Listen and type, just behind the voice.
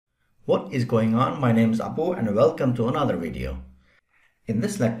What is going on? My name is Abu and welcome to another video. In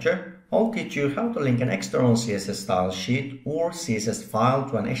this lecture, I'll teach you how to link an external CSS style sheet or CSS file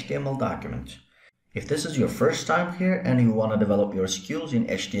to an HTML document. If this is your first time here and you want to develop your skills in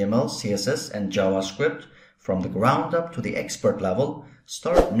HTML, CSS and JavaScript from the ground up to the expert level,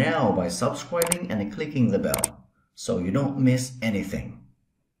 start now by subscribing and clicking the bell so you don't miss anything.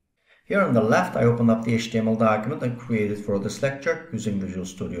 Here on the left, I opened up the HTML document I created for this lecture using Visual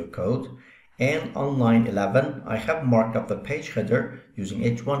Studio Code. And on line 11, I have marked up the page header using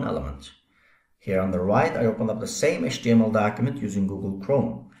h1 element. Here on the right, I opened up the same HTML document using Google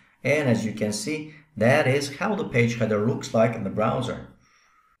Chrome. And as you can see, that is how the page header looks like in the browser.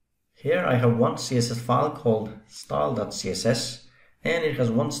 Here I have one CSS file called style.css, and it has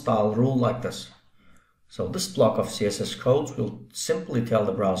one style rule like this. So this block of CSS codes will simply tell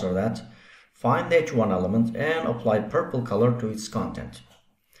the browser that find the h1 element and apply purple color to its content.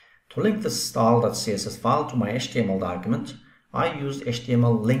 To link the style.css file to my HTML document, I used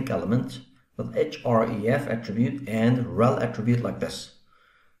HTML link element with href attribute and rel attribute like this.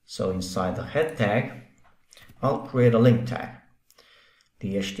 So inside the head tag, I'll create a link tag.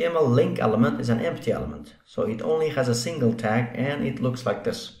 The HTML link element is an empty element, so it only has a single tag and it looks like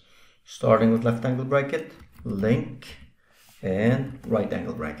this. Starting with left angle bracket, link, and right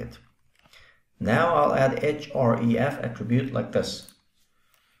angle bracket. Now I'll add href attribute like this.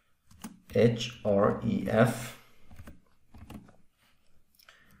 href.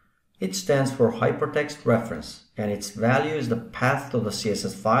 It stands for Hypertext Reference, and its value is the path to the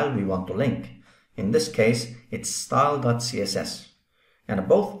CSS file we want to link. In this case, it's style.css. And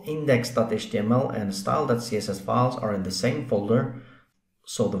both index.html and style.css files are in the same folder,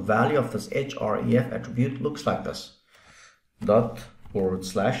 so the value of this href attribute looks like this.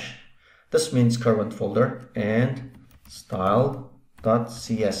 This means current folder, and style.css.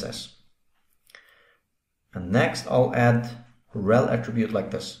 And next I'll add rel attribute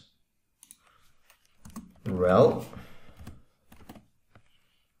like this. Rel.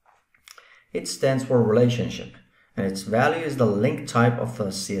 It stands for relationship, and its value is the link type of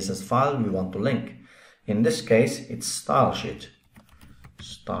the CSS file we want to link. In this case, it's style sheet.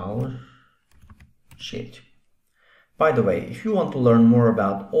 Style sheet. By the way, if you want to learn more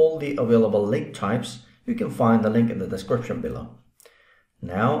about all the available link types, you can find the link in the description below.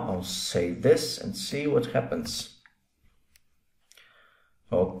 Now I'll save this and see what happens.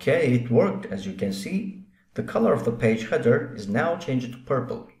 Okay, it worked. As you can see, the color of the page header is now changed to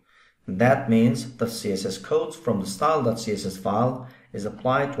purple. That means the CSS codes from the style.css file is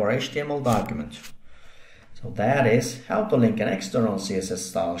applied to our HTML document. So that is how to link an external CSS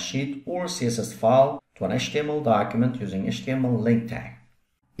style sheet or CSS file to an HTML document using HTML link tag.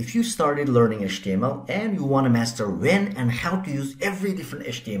 If you started learning HTML and you want to master when and how to use every different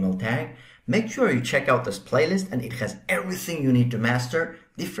HTML tag, make sure you check out this playlist, and it has everything you need to master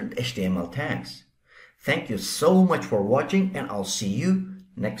different HTML tags. Thank you so much for watching, and I'll see you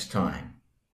next time.